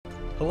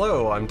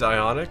Hello, I'm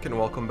Dieonik, and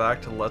welcome back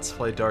to Let's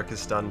Play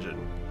Darkest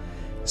Dungeon.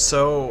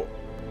 So,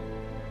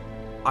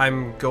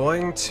 I'm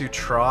going to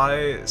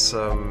try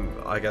some,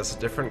 I guess,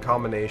 different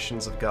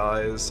combinations of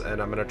guys,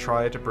 and I'm going to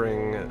try to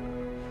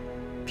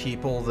bring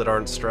people that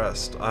aren't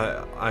stressed.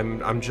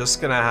 I'm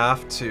just going to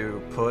have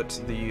to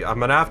I'm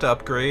going to have to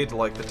upgrade,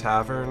 like, the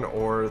tavern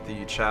or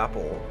the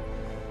chapel,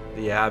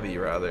 the abbey,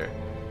 rather,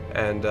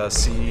 and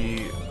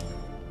see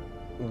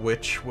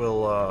which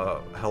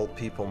will help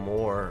people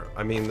more.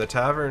 I mean, the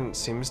tavern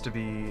seems to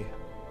be...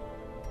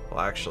 Well,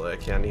 actually, I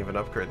can't even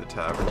upgrade the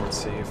tavern. Let's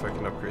see if I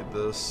can upgrade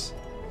this.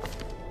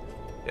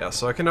 Yeah,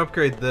 so I can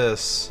upgrade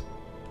this.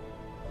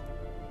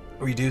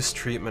 Reduce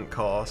treatment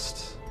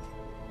cost.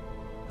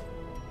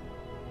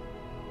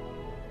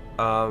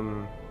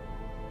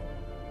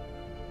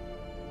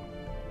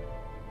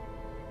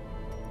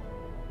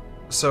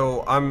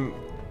 So I'm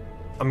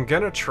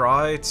gonna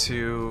try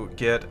to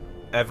get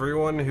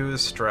everyone who is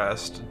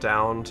stressed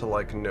down to,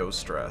 like, no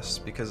stress,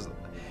 because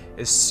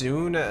as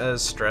soon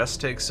as stress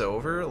takes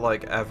over,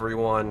 like,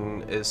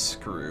 everyone is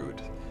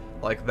screwed.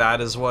 Like,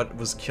 that is what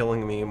was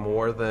killing me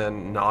more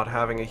than not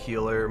having a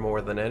healer,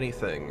 more than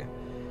anything,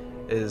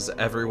 is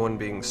everyone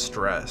being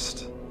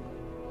stressed.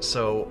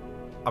 So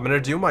I'm gonna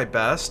do my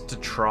best to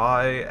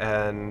try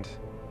and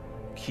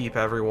keep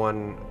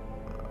everyone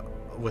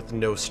with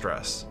no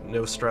stress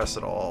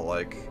at all.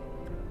 Like,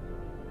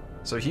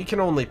 so he can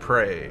only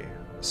pray.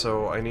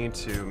 So I need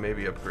to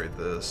maybe upgrade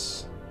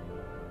this.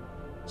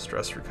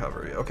 Stress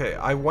recovery. Okay,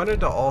 I wanted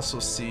to also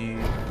see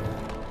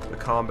the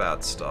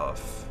combat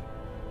stuff.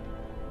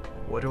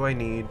 What do I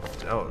need?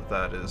 Oh,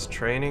 that is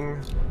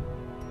training.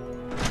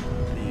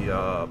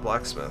 The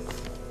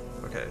blacksmith.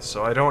 Okay,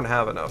 so I don't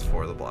have enough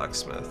for the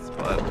blacksmith,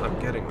 but I'm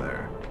getting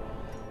there.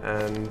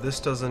 And this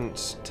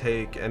doesn't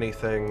take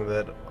anything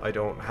that I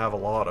don't have a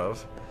lot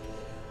of.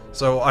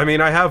 So, I mean,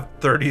 I have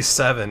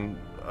 37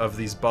 of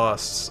these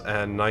busts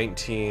and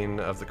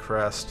 19 of the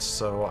crests,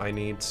 so I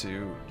need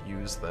to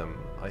use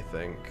them, I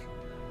think.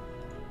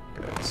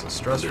 Okay, so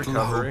stress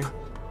recovery. Hope,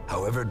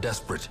 however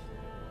desperate,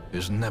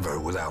 is never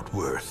without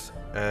worth.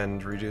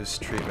 And reduce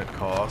treatment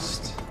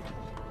cost.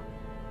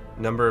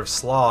 Number of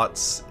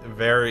slots,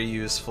 very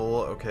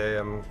useful.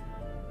 Okay,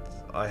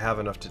 I have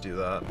enough to do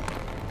that.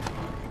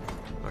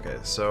 Okay,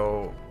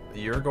 so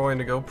you're going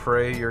to go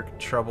pray your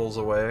troubles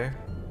away.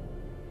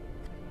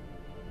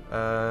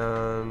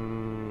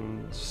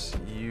 And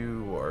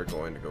you are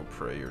going to go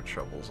pray your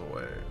troubles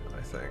away,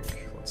 I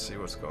think. Let's see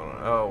what's going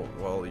on. Oh,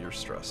 well, you're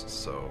stressed,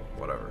 so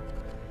whatever.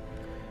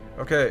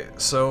 Okay,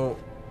 so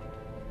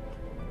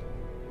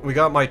we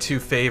got my two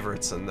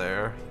favorites in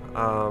there.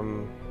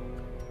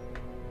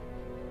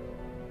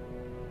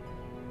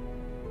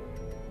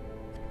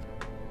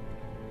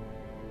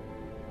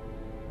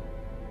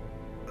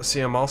 See,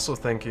 I'm also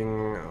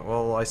thinking,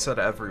 well, I said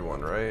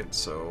everyone, right?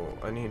 So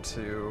I need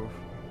to...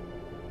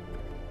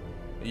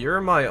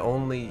 You're my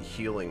only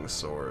healing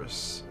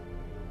source,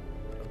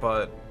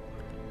 but...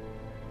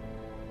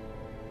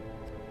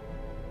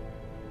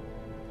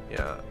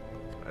 Yeah,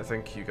 I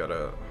think you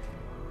gotta...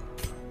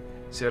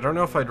 See, I don't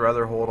know if I'd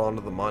rather hold on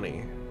to the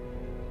money.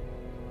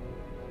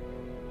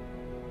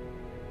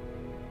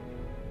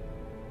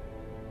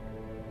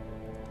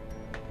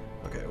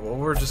 Okay, well,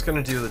 we're just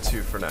gonna do the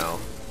two for now.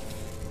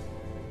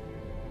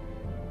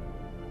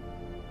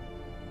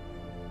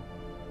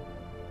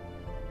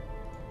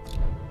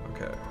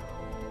 Okay.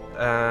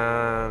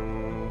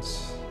 And...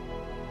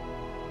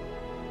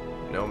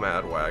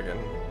 Nomad Wagon.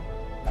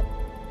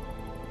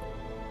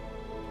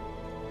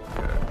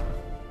 Okay.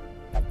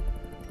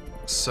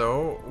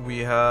 So, we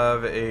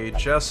have a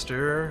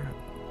Jester,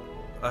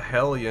 a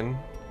Hellion,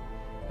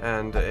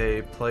 and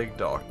a Plague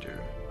Doctor.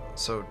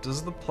 So,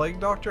 does the Plague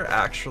Doctor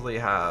actually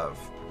have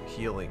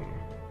healing?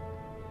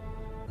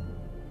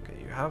 Okay,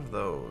 you have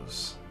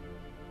those.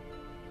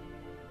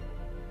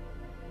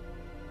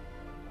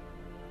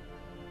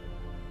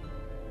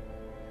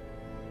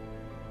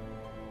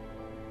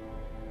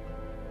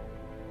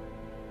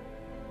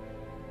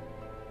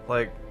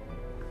 Like,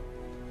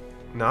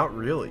 not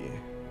really.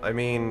 I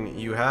mean,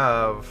 you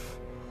have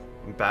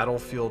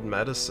battlefield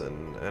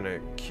medicine, and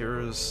it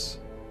cures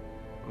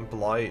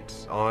blight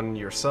on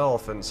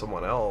yourself and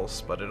someone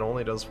else, but it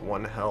only does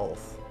 1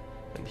 health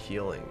and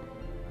healing.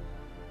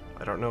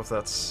 I don't know if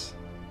that's...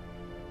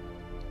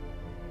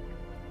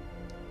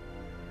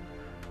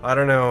 I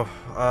don't know.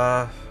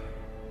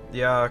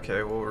 Yeah,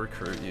 okay, we'll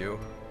recruit you.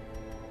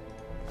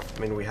 I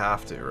mean, we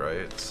have to,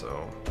 right?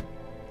 So...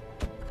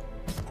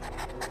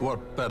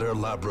 What better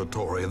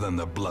laboratory than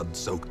the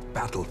blood-soaked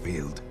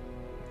battlefield?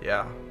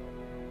 Yeah.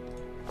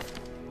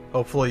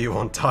 Hopefully you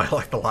won't die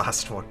like the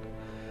last one.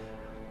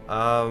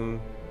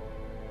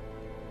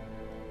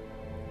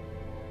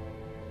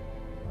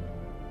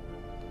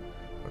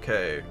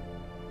 Okay.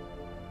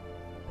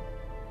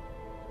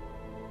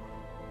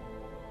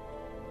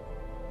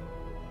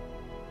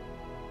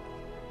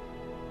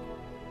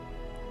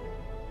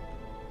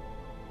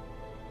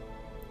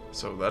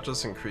 So that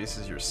just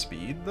increases your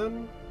speed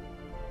then?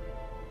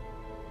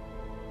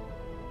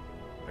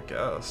 I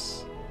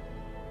guess.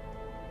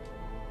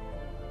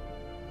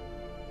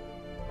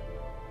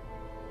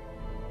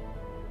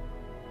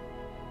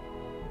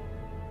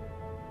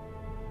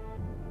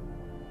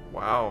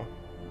 Wow.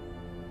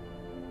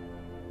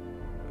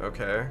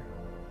 Okay.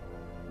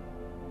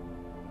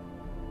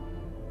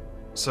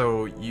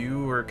 So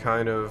you were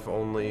kind of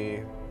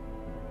only...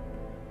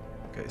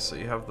 Okay, so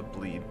you have the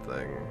bleed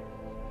thing.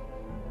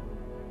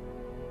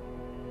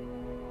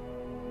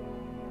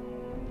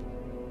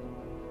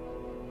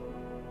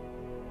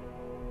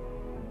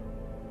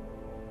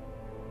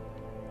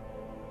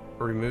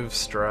 Remove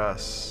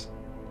stress.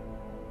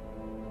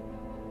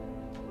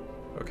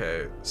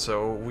 Okay,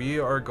 so we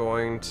are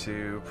going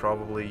to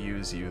probably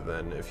use you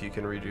then, if you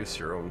can reduce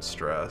your own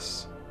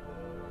stress.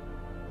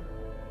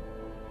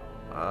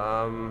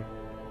 I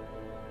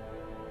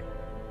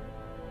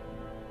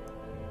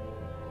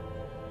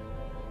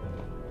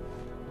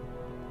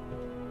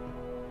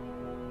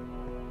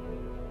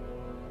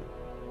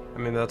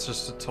mean, that's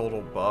just a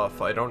total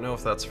buff. I don't know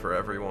if that's for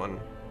everyone.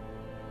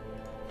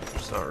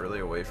 There's not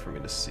really a way for me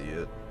to see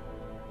it.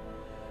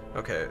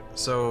 Okay,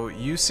 so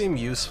you seem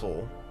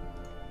useful.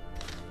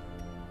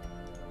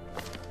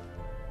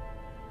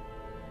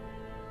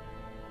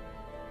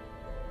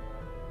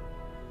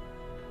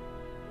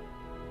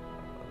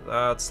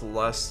 That's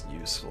less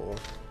useful.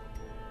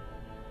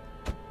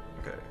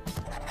 Okay.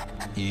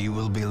 He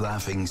will be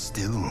laughing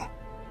still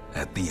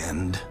at the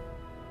end.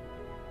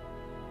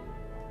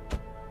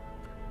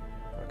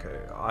 Okay,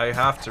 I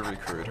have to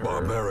recruit her.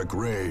 Barbaric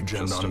rage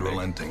and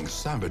unrelenting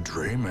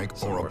savagery make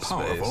for a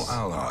powerful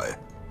ally.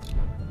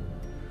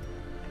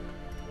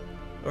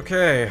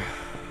 Okay.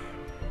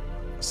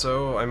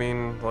 So, I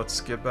mean,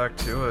 let's get back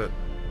to it.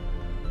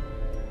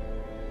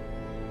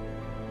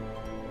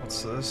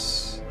 What's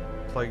this?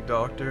 Plague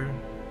Doctor?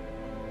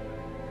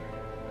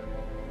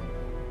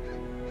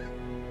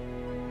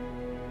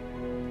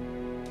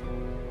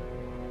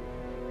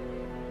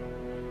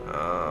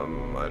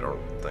 I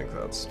don't think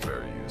that's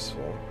very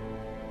useful.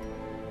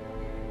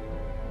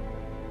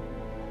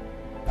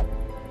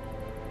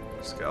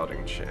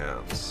 Scouting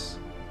chance.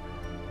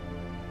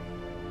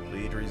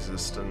 Lead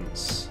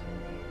resistance.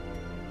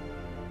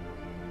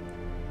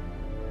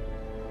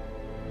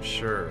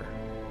 Sure.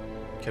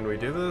 Can we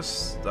do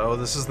this? Oh,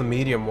 this is the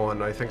medium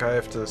one. I think I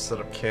have to set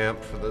up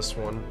camp for this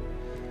one.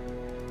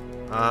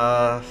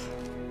 I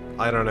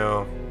don't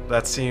know.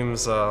 That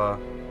seems,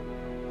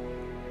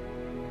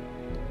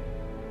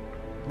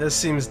 this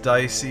seems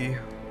dicey.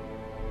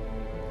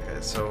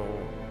 Okay, so...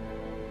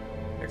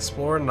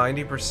 Explore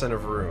 90%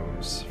 of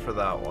rooms for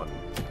that one.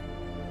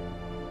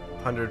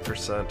 100%,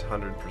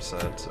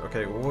 100%.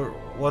 Okay,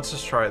 let's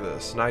just try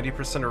this.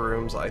 90% of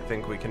rooms, I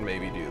think we can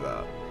maybe do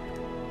that.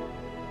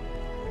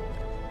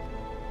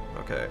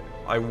 Okay,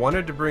 I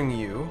wanted to bring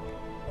you.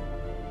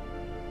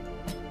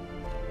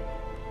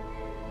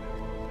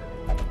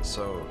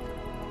 So,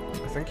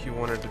 I think you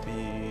wanted to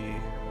be...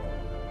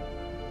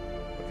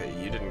 Okay,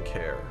 you didn't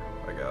care,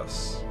 I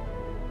guess.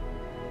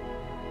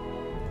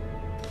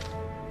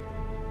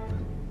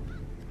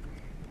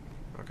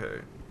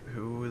 Okay,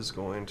 who is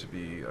going to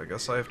be... I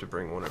guess I have to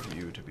bring one of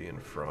you to be in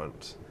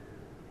front.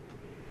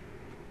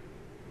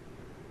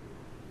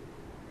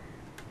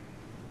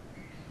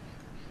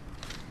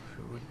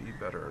 Who would be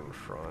better in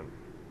front?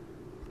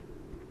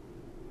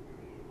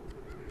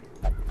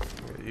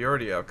 Okay, you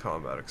already have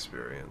combat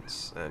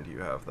experience, and you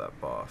have that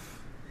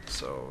buff.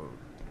 So,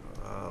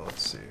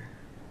 let's see.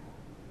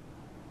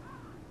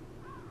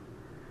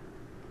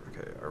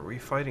 Okay, are we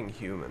fighting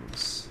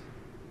humans?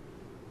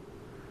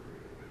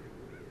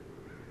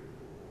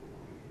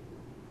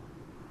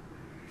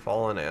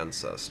 Fallen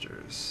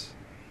ancestors.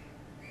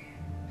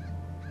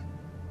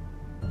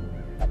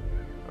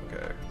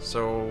 Okay,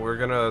 so we're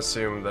gonna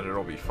assume that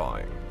it'll be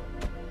fine.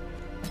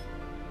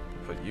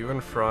 Put you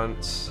in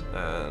front,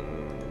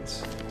 and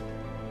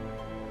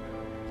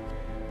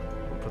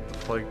we'll put the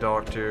Plague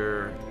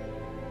Doctor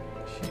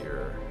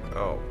here.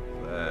 Oh,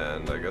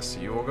 and I guess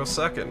you will go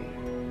second.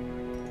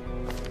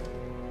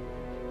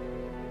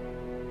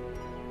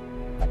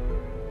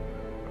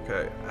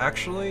 Okay,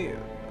 actually,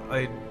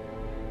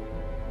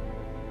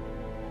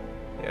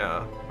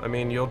 yeah, I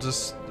mean, you'll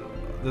just...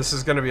 This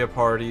is gonna be a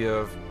party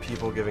of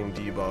people giving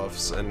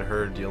debuffs and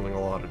her dealing a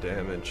lot of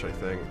damage, I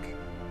think.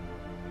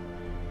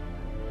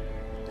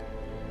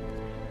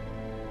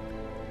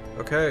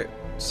 Okay,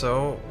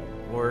 so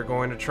we're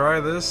going to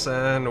try this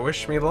and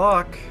wish me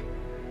luck.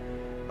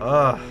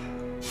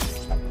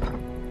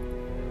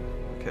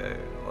 Okay,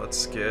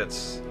 let's get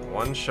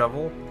one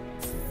shovel.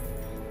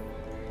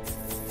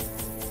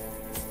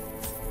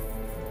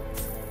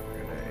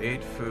 We're gonna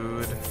 8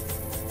 food.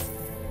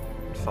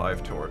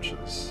 5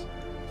 torches.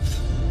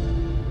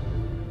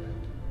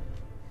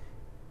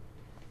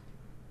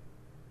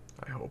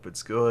 I hope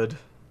it's good.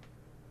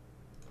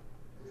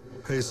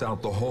 Pace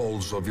out the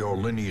halls of your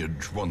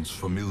lineage once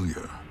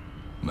familiar,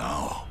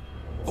 now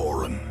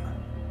foreign.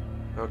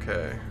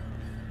 Okay.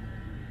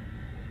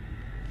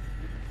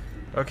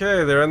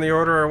 Okay, they're in the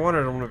order I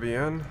wanted them to be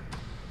in.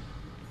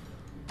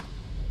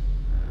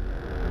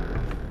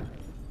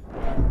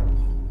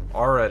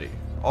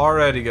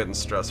 Already getting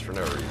stressed for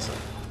no reason.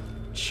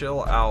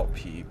 Chill out,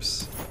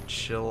 peeps.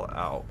 Chill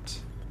out.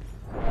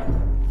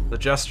 The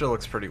gesture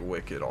looks pretty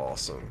wicked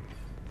awesome.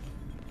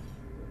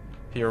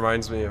 He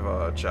reminds me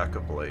of Jack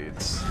of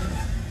Blades.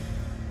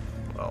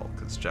 Well,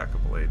 because Jack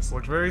of Blades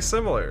looked very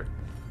similar.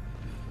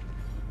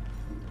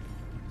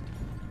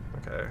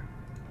 Okay.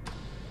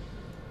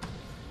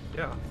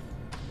 Yeah.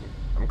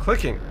 I'm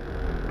clicking.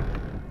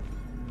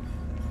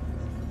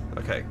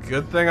 Okay,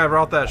 good thing I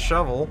brought that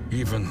shovel.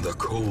 Even the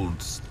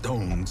cold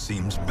stone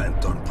seems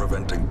bent on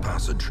preventing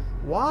passage.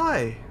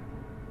 Why?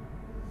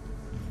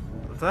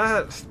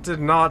 That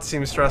did not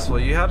seem stressful.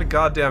 You had a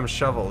goddamn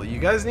shovel. You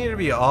guys need to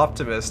be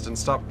optimists and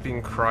stop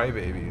being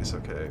crybabies.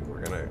 Okay,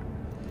 we're gonna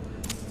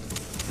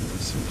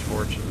use some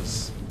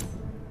torches.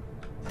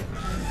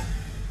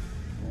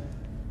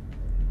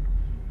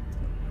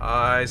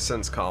 I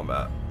sense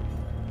combat.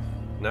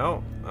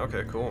 No?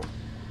 Okay, cool.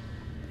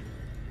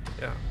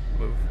 Yeah,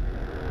 move.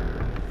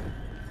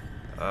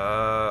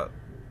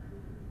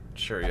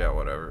 Sure, yeah,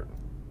 whatever.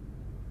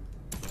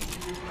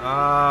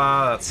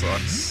 That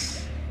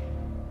sucks.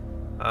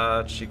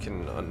 She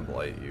can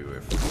unblight you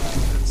if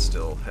it's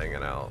still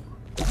hanging out.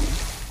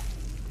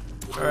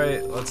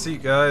 Alright, let's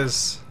eat,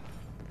 guys.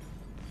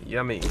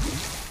 Yummy.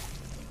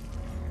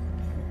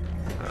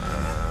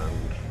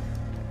 And...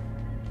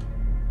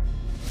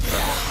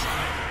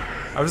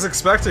 I was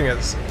expecting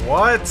it.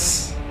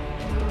 What?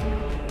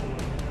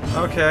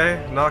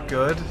 Okay, not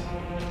good.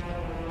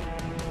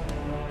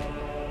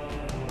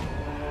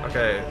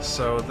 Okay,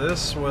 so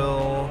this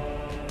will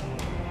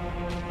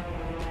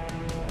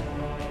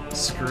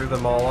screw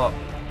them all up.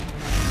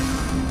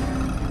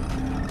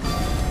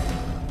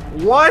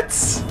 What?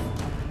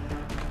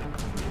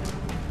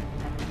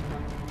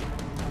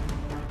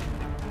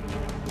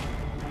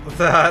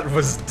 That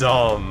was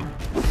dumb.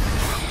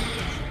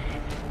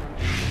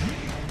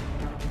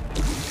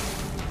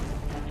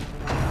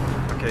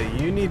 Okay,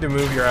 you need to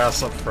move your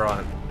ass up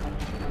front.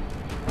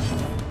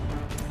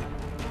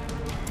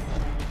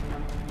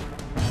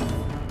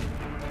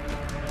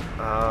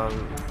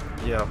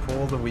 Yeah,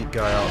 pull the weak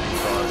guy out in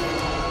front.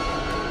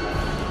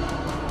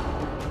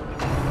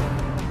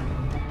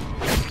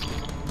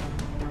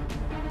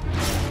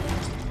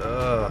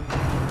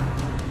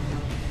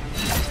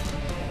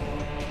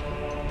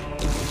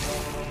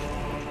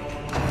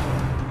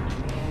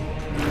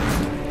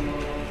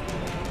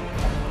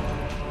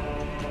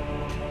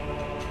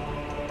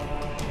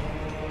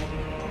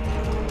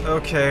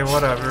 Okay,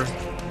 whatever.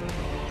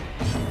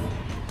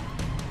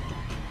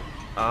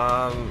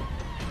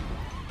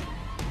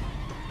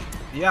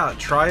 Yeah,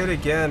 try it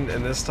again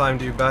and this time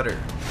do better.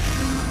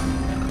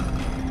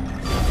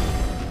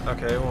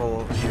 Okay,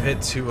 well, you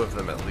hit 2 of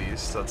them at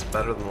least. That's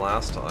better than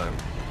last time.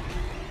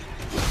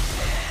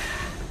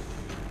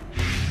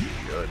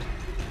 Good.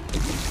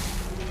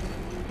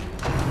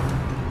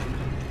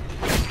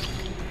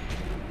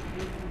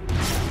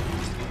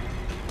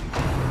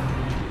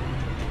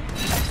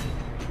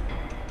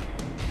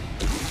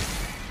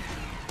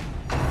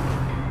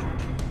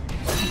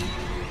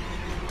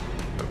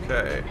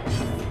 Okay.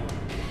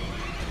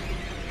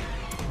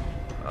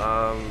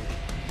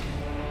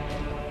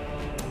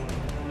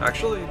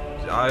 Actually,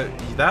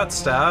 that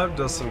stab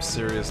does some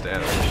serious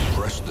damage.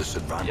 Press this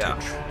advantage.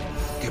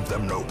 Yeah. Give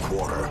them no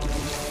quarter.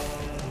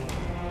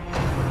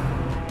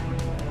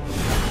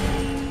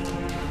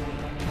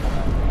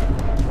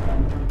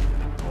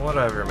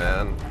 Whatever,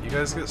 man. You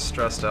guys get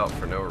stressed out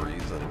for no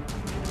reason.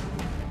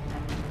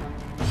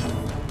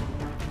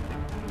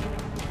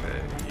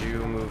 Okay, you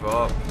move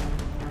up.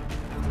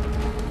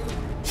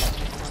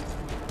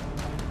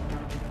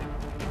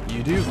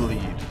 You do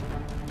bleed.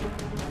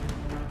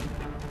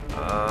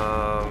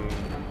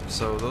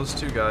 So those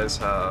 2 guys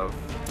have...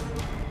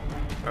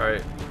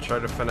 Alright, try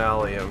to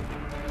finale him.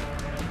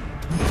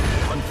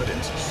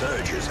 Confidence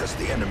surges as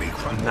the enemy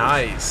crumbles.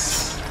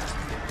 Nice.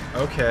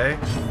 Okay.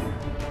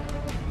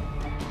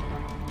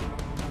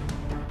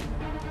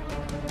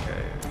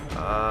 Okay.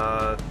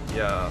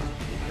 Yeah.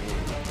 You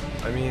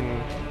can... I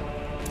mean...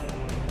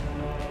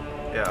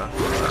 Yeah.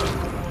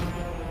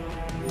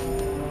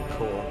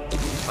 Cool.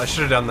 I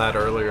should have done that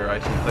earlier. I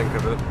didn't think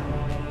of it.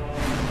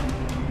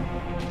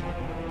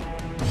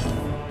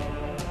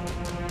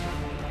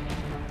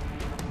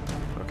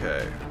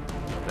 Okay,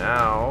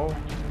 now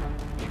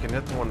you can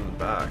hit the one in the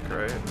back,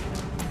 right?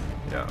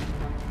 Yeah.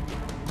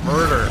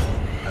 Murder!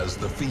 As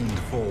the fiend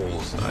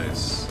falls,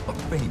 Nice. a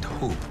faint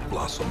hope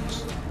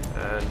blossoms.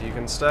 And you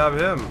can stab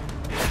him.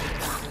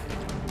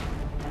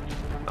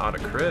 Not a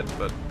crit,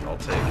 but I'll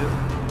take it.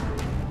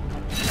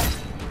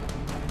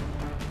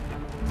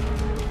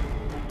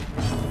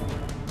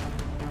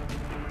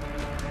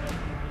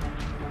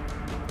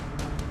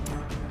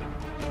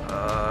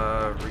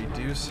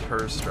 Reduce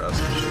her stress.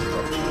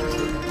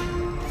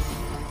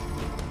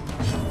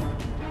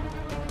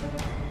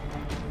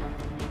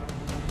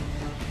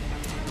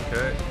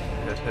 Okay,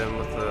 hit him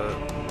with a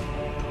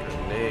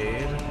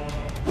grenade.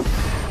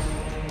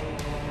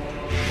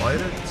 Light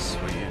it?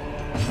 Sweet.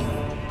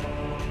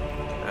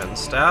 And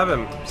stab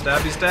him!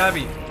 Stabby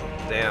stabby!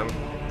 Damn.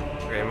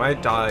 Okay, he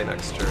might die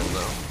next turn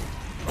though.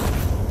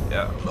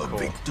 Yeah, A cool.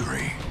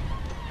 victory.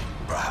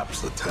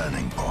 Perhaps the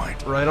turning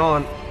point. Right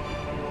on.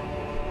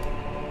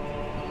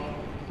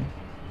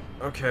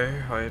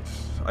 Okay,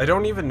 I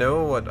don't even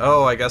know what...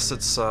 Oh, I guess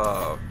it's,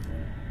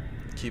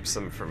 keeps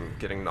them from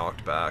getting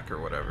knocked back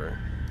or whatever.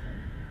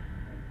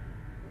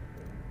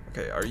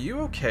 Okay, are you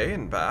okay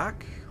in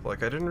back?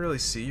 Like, I didn't really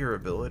see your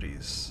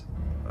abilities.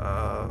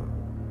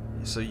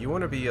 So you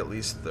want to be at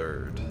least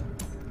third.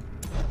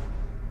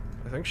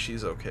 I think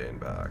she's okay in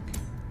back.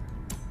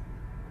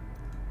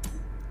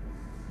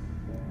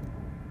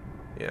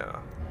 Yeah.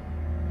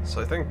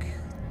 So I think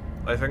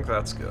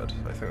that's good.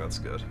 I think that's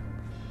good.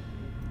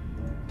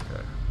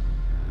 Okay.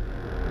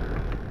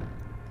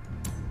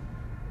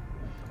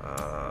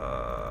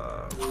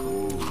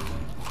 Ooh.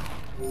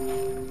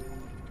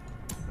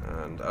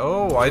 And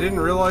oh, I didn't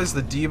realize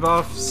the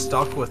debuff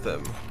stuck with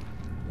him.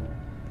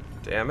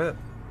 Damn it.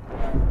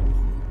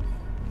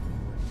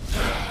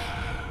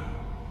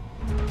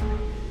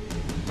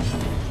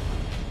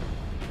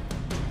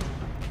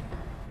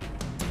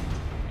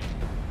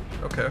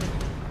 Okay.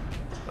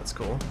 That's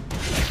cool.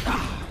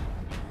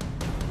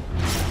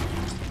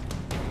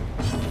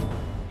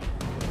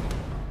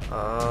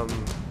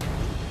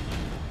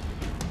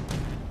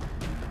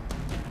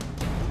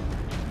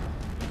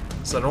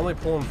 So that only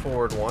pull him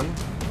forward one?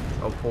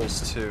 Oh,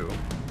 pulls two.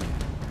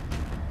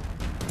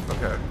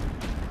 Okay.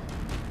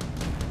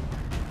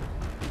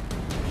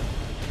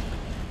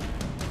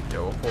 Yeah,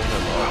 we'll pull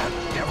him up.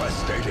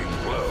 Devastating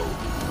blow.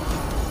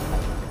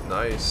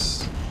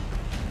 Nice.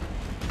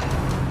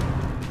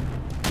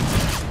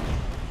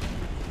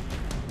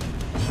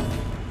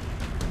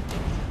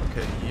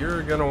 Okay,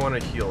 you're gonna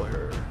want to heal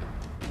her.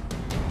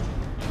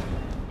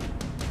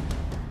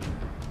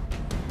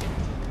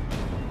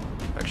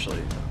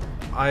 Actually,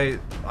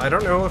 I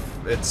don't know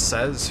if it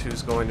says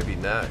who's going to be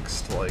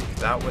next. Like,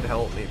 that would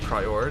help me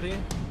priority.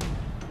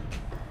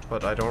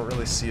 But I don't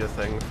really see a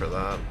thing for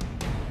that.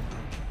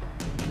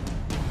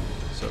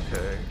 It's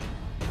okay.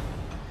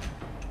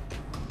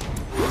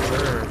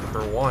 Sure,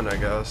 for one, I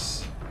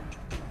guess.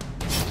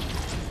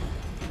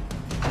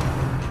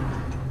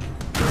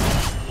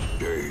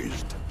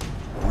 Dazed.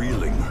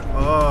 Reeling.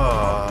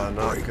 Ah,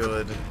 not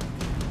good.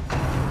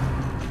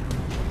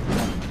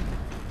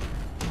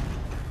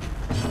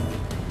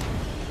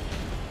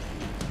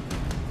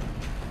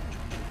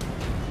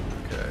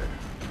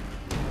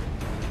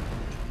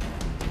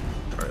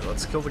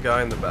 Let's kill the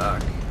guy in the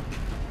back.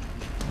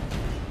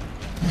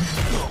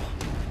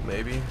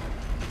 Maybe?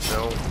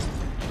 No?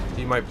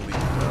 He might bleed to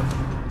death.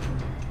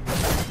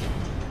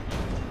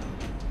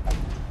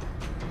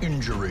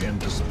 Injury and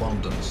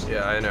despondence.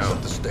 Yeah, I know.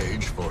 Set the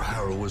stage for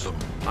heroism.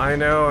 I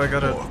know, I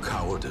gotta or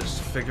cowardice.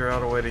 figure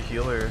out a way to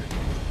heal her.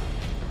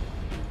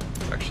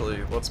 Actually,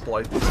 let's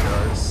blight these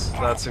guys.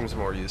 That seems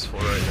more useful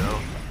right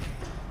now.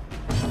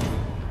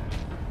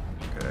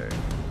 Okay,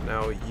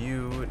 now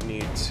you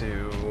need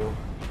to...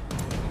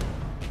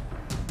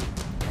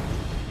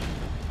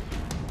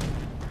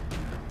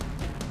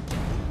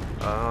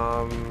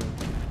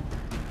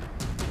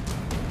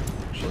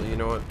 Actually, you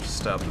know what? Just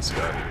stab this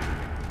guy.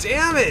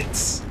 Damn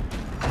it!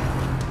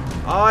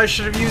 Oh, I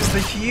should have used the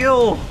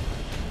heal!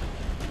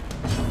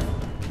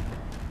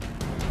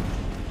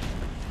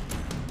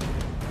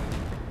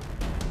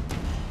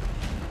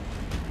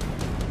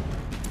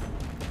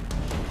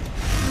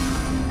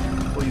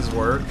 Please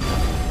work.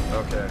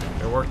 Okay,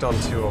 it worked on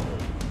two of them.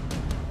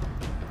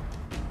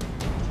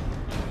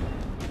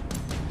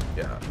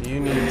 Yeah, you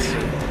need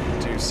to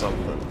do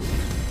something.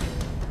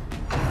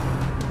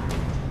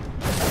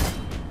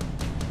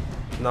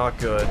 Not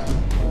good.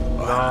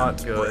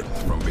 Not good.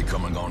 From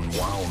becoming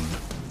unwound.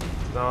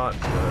 Not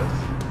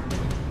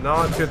good.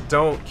 Not good.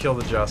 Don't kill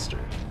the jester,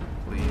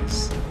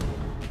 please.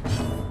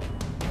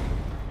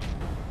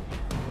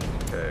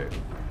 Okay.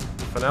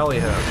 Finale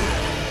him.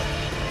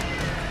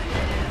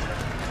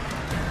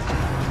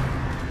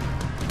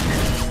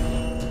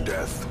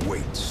 Death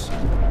waits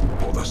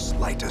for the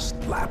slightest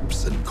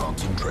lapse in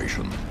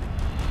concentration.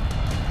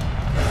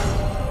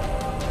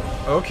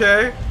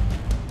 Okay.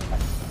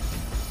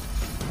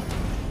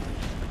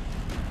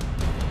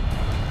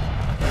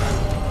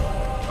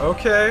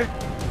 Okay.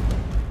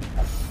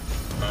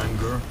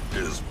 Anger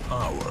is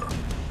power.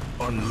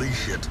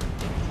 Unleash it.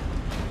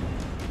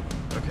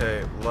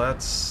 Okay,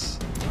 let's...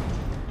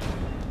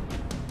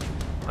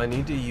 I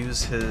need to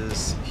use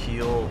his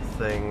heal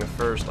thing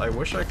first. I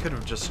wish I could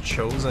have just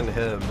chosen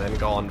him and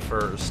gone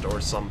first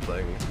or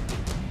something.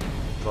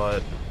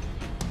 But...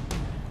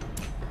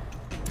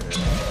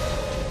 Okay.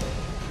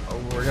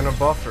 Oh, we're gonna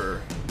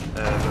buffer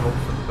and hope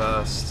for the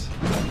best.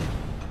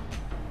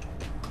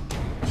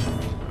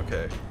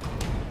 Okay.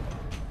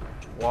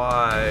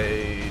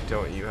 Why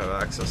don't you have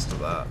access to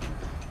that?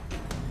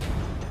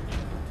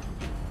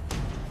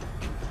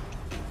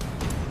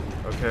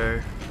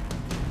 Okay.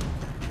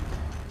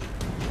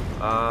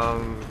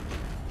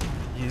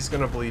 He's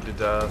gonna bleed to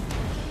death.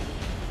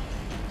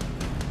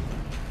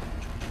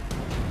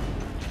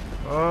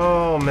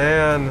 Oh,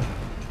 man.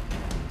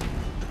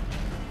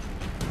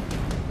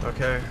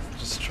 Okay,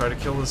 just try to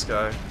kill this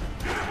guy.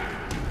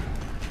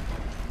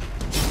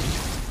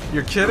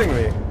 You're kidding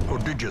me.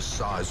 Prodigious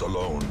size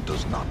alone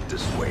does not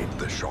dissuade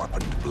the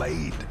sharpened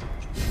blade.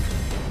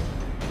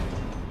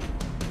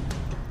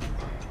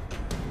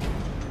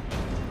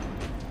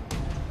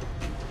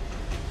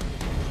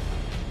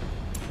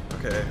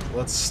 Okay,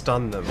 let's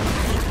stun them.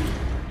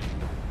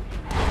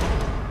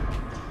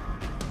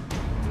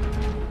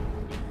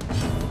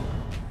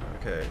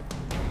 Okay,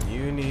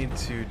 you need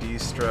to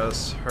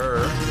de-stress her.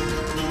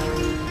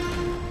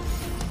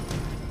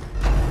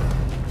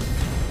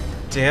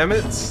 Damn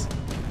it!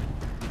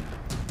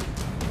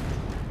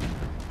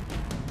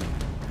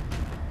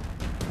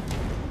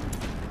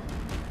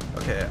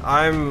 Okay,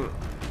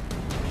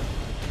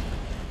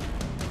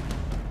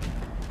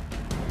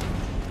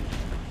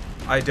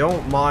 I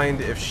don't mind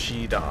if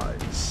she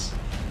dies,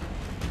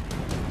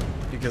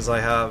 because I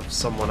have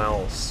someone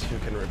else who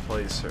can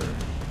replace her.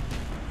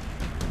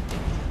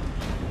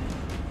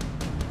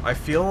 I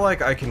feel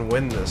like I can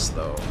win this,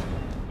 though.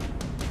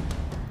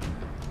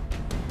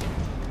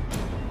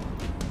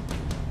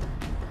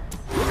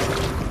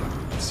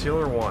 Let's heal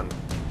her 1,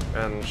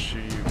 and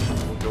she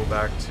will go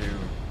back to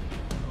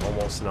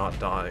almost not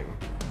dying.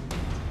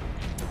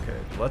 Okay,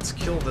 let's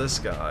kill this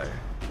guy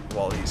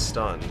while he's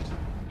stunned.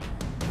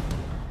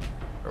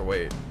 Or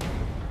wait.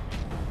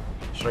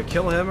 Should I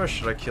kill him or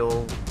should I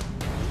kill...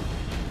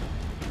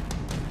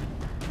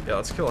 Yeah,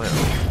 let's kill him.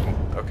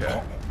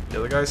 Okay. The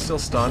other guy's still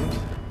stunned.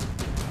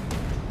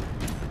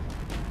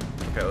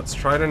 Okay, let's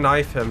try to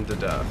knife him to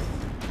death.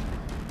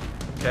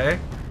 Okay?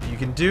 You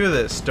can do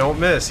this. Don't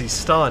miss. He's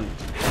stunned.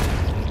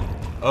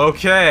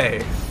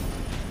 Okay.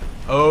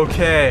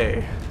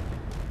 Okay.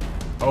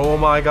 Oh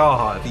my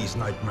god. These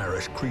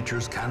nightmarish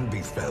creatures can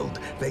be felled.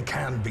 They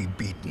can be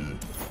beaten.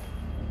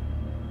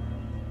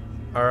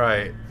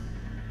 Alright.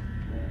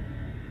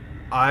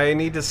 I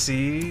need to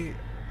see...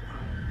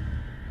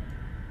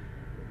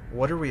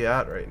 What are we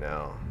at right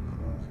now?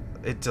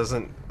 It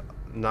doesn't...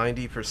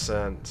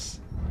 90%.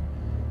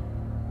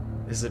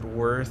 Is it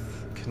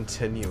worth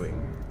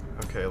continuing?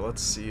 Okay,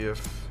 let's see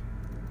if...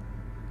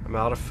 I'm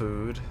out of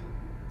food.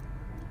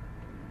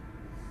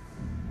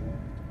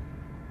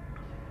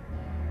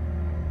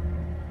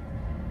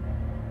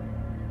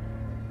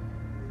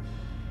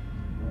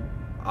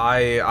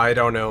 I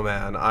don't know,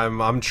 man.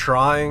 I'm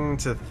trying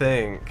to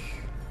think.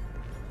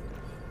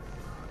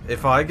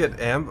 If I get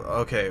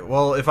okay,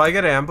 well, if I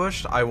get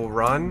ambushed, I will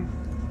run.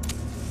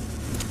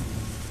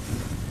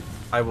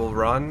 I will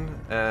run,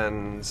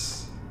 and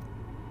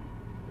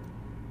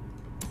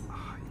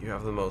you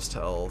have the most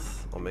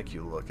health. I'll make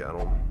you look at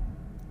them.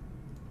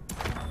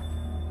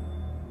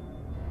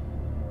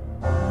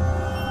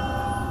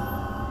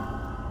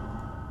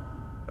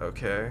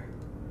 Okay,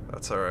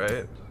 that's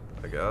alright,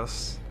 I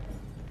guess.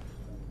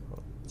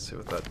 Let's see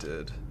what that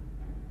did.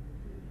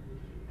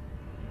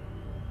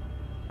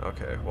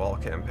 Okay, while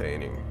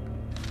campaigning.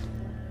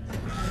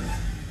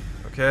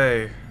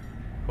 Okay,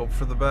 hope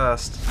for the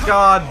best.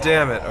 God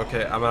damn it!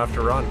 Okay, I'm gonna have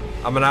to run.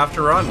 I'm gonna have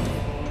to run.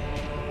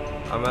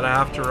 I'm gonna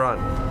have to run.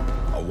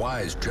 A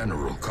wise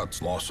general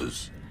cuts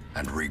losses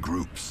and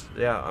regroups.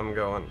 Yeah, I'm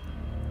going.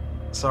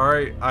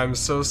 Sorry, I'm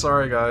so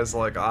sorry, guys.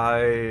 Like,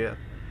 I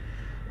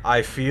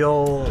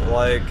feel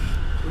like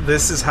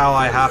this is how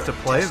I have to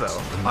play, though.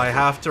 I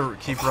have to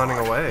keep running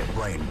away.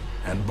 Brain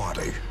and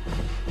body.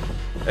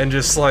 And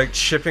just, like,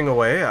 chipping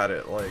away at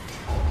it. Like,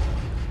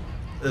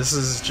 this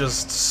is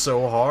just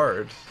so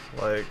hard.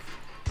 Like,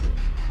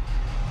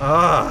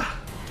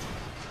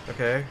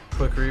 okay,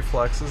 quick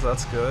reflexes,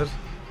 that's good.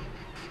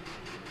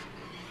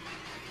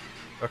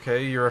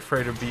 Okay, you're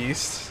afraid of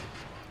beasts.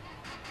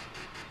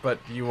 But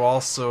you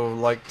also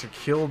like to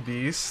kill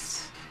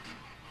beasts.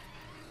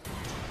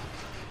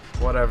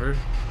 Whatever.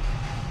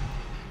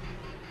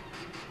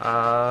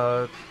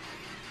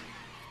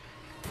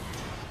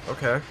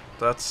 Okay,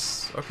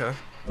 that's okay.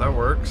 That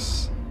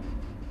works.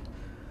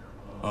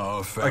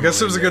 I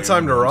guess it was a good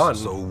time to run.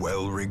 So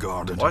well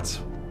regarded. What?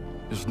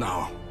 Is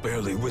now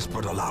barely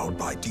whispered aloud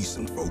by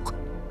decent folk.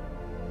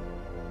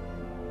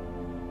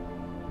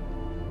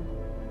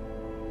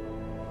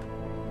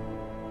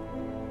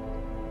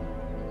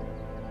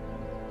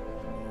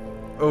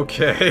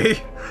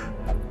 Okay.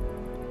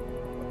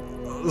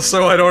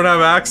 So I don't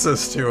have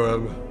access to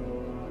him.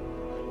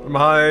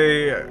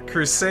 My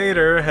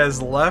crusader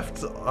has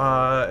left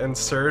in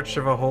search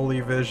of a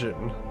holy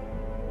vision.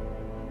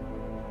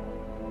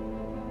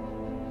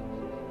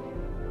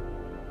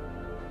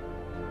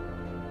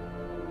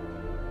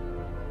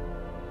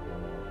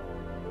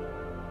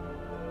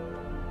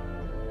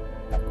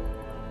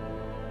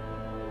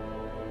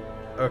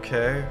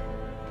 Okay.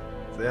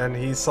 And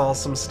he saw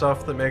some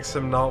stuff that makes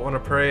him not want to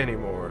pray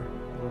anymore.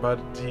 But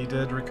he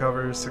did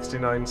recover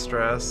 69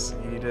 stress.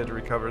 He did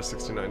recover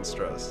 69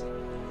 stress.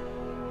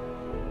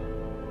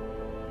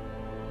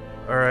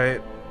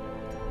 Alright.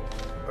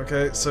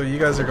 Okay, so you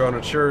guys are going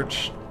to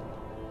church.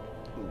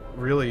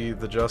 Really,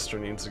 the Jester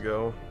needs to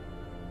go.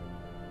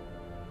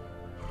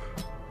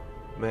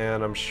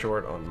 Man, I'm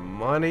short on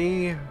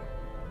money.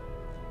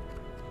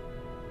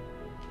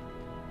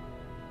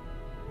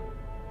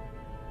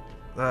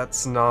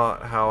 That's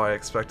not how I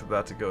expected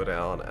that to go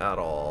down at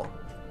all.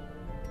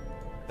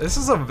 This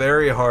is a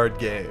very hard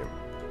game.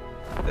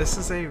 This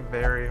is a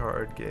very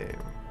hard game.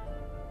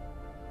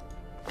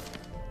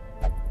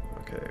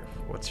 Okay,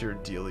 what's your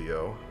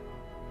dealio?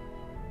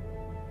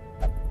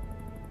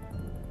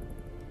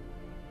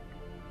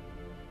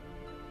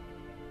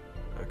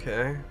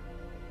 Okay.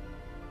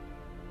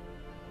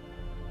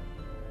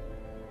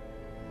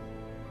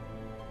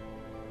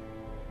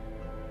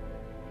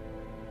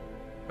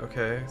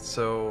 Okay,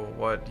 so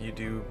what, you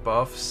do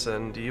buffs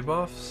and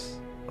debuffs?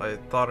 I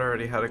thought I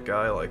already had a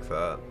guy like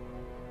that.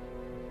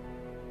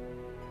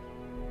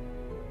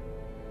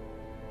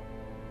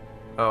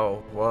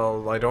 Oh,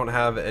 well, I don't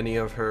have any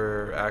of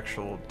her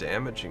actual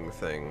damaging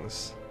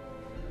things.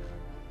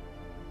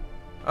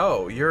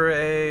 Oh, you're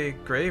a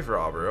grave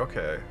robber,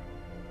 okay.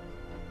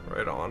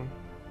 Right on.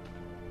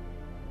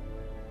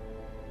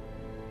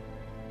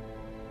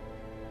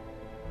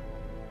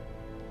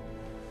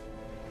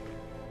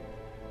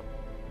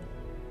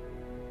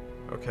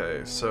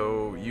 Okay,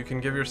 so you can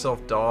give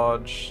yourself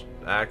dodge,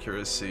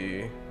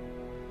 accuracy,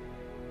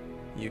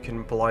 you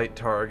can blight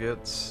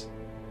targets,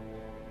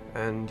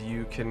 and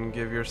you can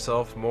give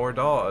yourself more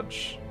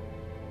dodge.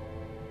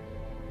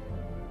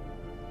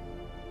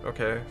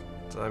 Okay,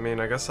 I mean,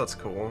 I guess that's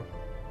cool.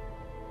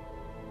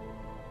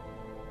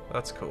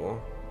 That's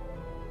cool.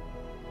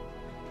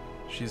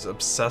 She's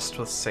obsessed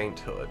with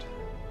sainthood,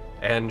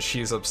 and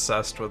she's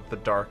obsessed with the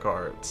dark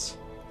arts.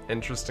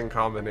 Interesting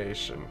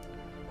combination.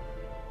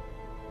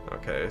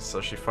 Okay, so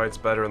she fights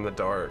better in the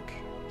dark.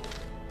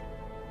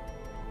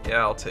 Yeah,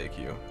 I'll take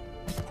you.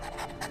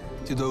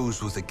 To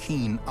those with a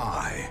keen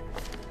eye,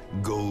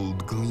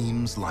 gold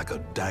gleams like a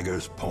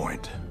dagger's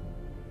point.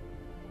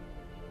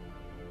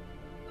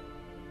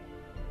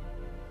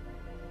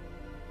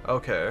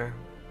 Okay.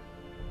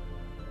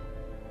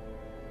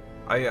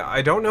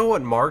 I don't know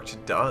what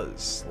marked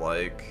does.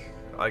 Like,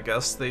 I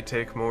guess they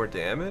take more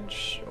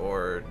damage,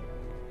 or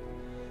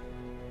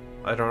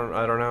I don't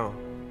know.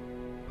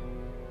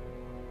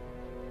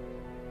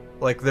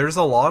 Like, there's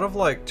a lot of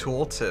like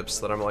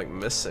tooltips that I'm like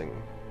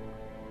missing.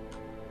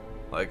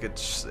 Like, it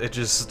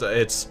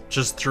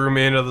just threw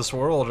me into this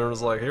world and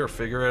was like, here,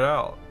 figure it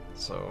out.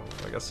 So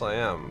I guess I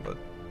am, but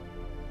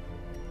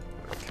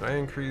can I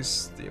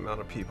increase the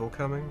amount of people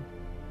coming?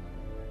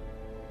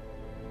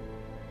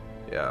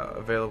 Yeah,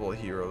 available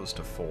heroes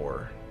to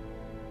 4.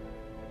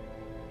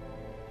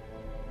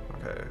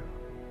 Okay.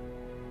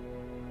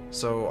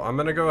 So I'm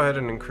gonna go ahead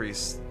and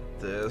increase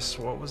this.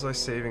 What was I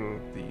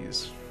saving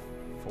these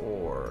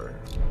for?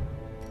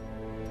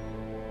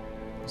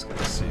 I was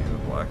gonna see the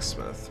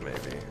blacksmith,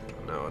 maybe.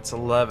 No, it's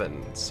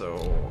 11,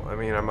 so I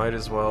mean, I might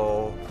as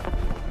well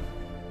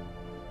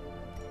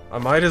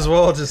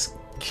just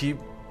keep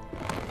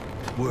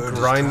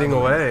grinding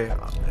away.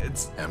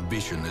 It's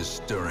ambition is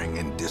stirring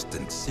in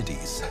distant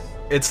cities.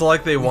 It's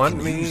like they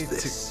want me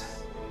to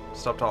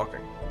stop talking.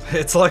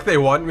 It's like they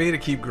want me to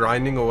keep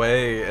grinding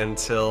away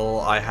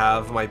until I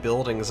have my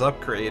buildings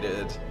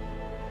upgraded.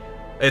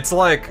 It's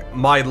like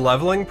my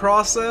leveling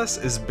process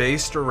is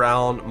based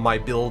around my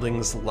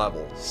buildings'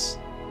 levels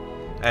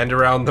and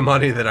around the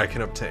money that I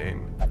can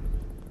obtain.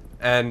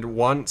 And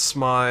once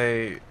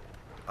my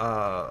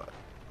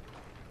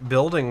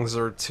buildings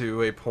are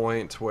to a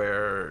point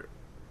where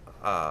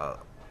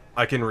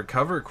I can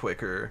recover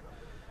quicker,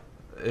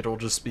 it'll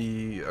just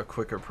be a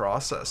quicker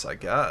process, I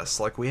guess.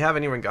 Like, we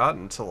haven't even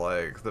gotten to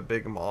like the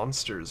big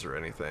monsters or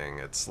anything.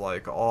 It's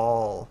like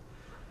all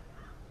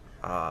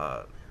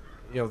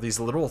you know, these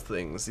little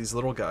things, these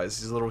little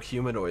guys, these little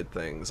humanoid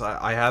things.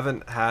 I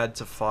haven't had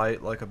to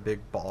fight like a big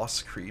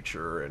boss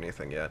creature or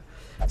anything yet.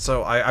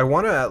 So I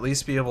want to at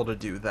least be able to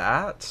do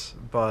that,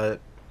 but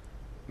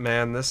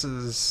man,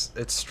 it's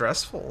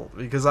stressful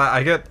because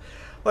I get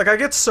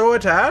so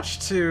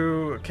attached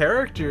to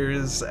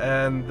characters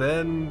and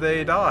then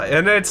they die.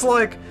 And it's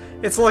like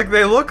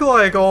they look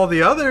like all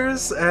the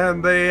others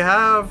and they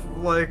have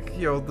like,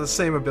 you know, the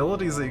same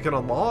abilities that you can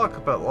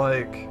unlock, but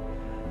like,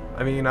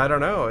 I mean, I don't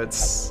know,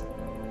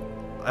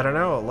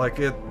 like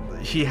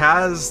he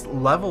has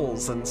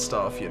levels and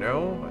stuff, you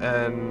know,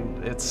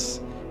 and it's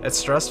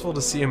stressful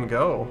to see him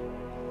go,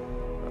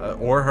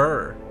 or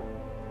her.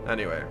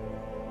 Anyway,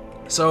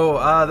 so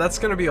that's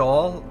gonna be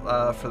all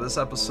for this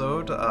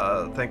episode.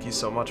 Thank you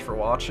so much for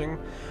watching.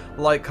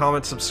 Like,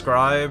 comment,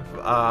 subscribe.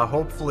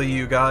 Hopefully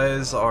you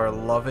guys are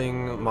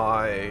loving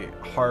my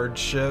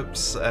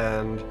hardships,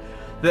 and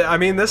I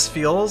mean, this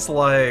feels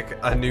like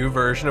a new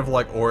version of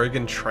like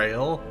Oregon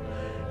Trail.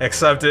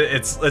 Except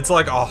it's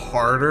like a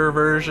harder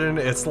version.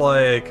 It's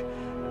like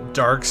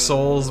Dark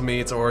Souls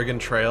meets Oregon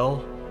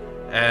Trail,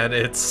 and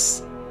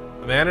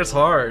man, it's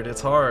hard.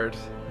 It's hard.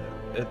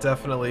 It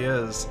definitely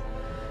is.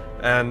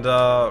 And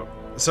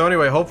so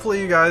anyway, hopefully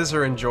you guys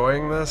are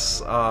enjoying this.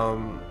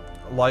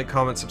 Like,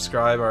 comment,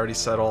 subscribe. I already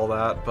said all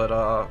that, but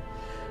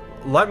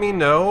let me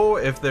know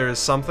if there's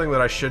something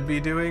that I should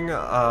be doing.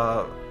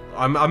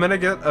 I'm gonna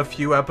get a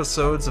few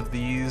episodes of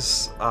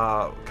these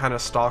kind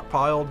of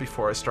stockpiled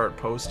before I start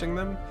posting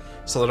them,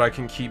 so that I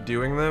can keep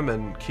doing them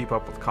and keep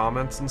up with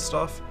comments and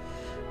stuff.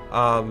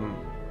 So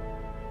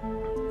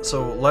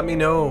let me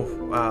know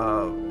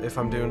if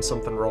I'm doing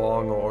something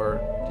wrong,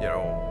 or you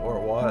know, or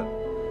what.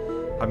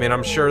 I mean,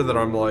 I'm sure that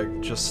I'm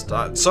like just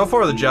so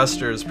far the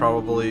Jester is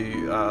probably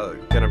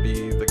gonna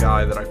be the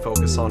guy that I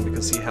focus on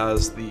because he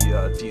has the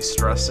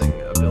de-stressing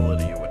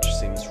ability, which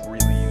seems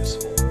really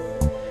useful.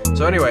 So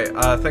So anyway,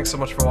 thanks so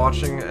much for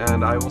watching,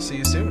 and I will see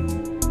you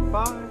soon.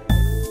 Bye.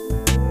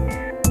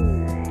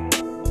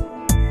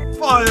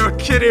 Fire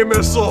kitty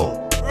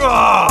missile!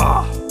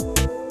 Ah!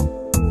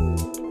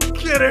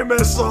 Kitty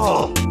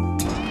missile!